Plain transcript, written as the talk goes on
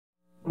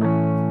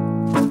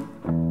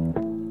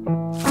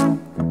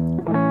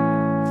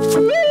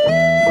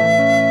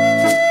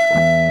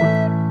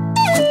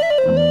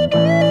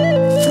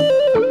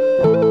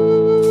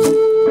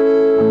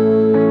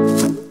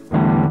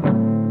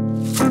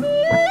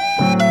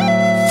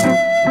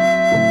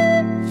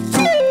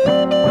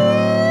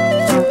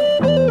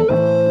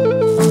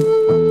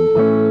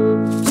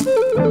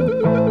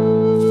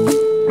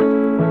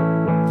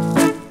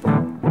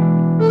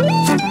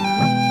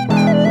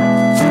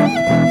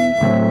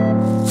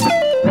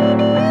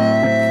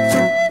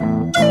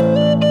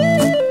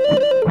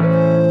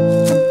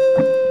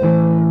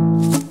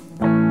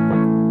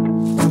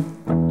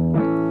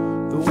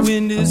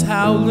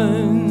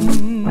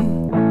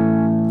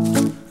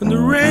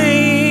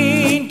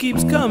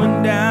keeps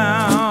coming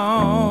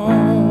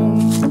down.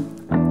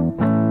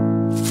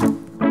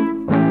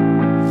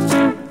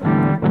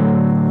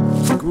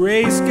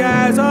 Gray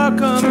skies are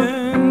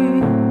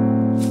coming,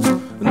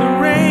 and the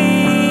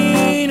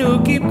rain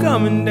will keep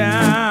coming down.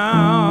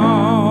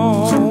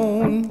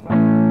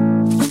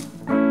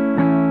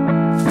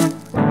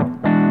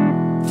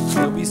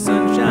 There'll be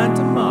sunshine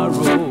tomorrow,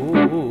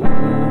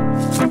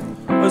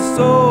 or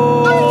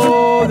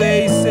so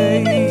they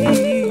say.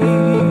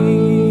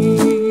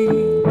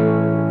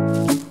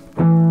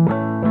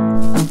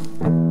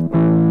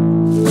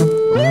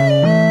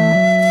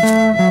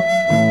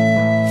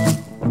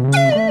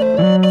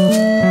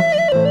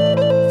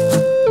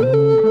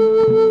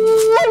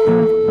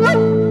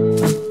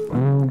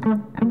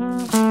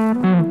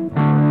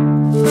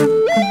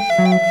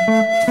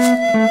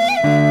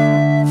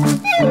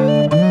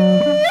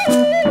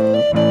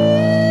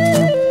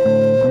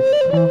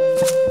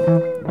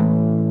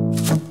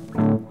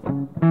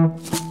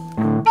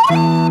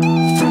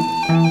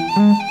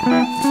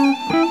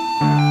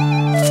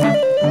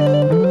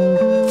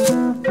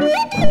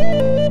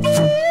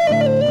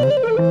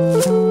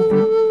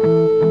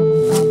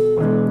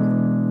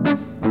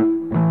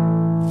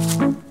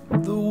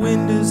 The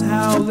wind is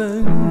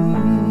howling,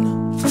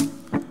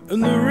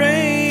 and the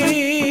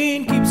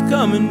rain keeps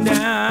coming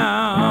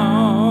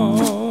down.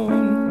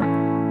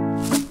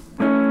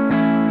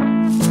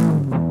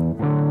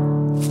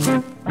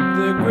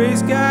 The gray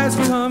sky's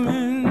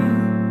coming,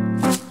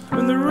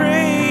 and the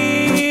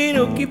rain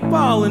will keep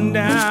falling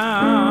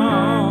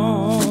down.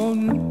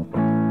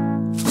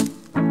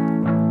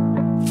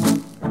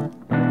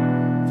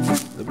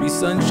 There'll be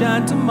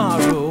sunshine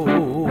tomorrow,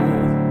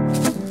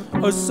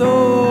 or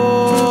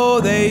so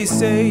they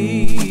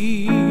say.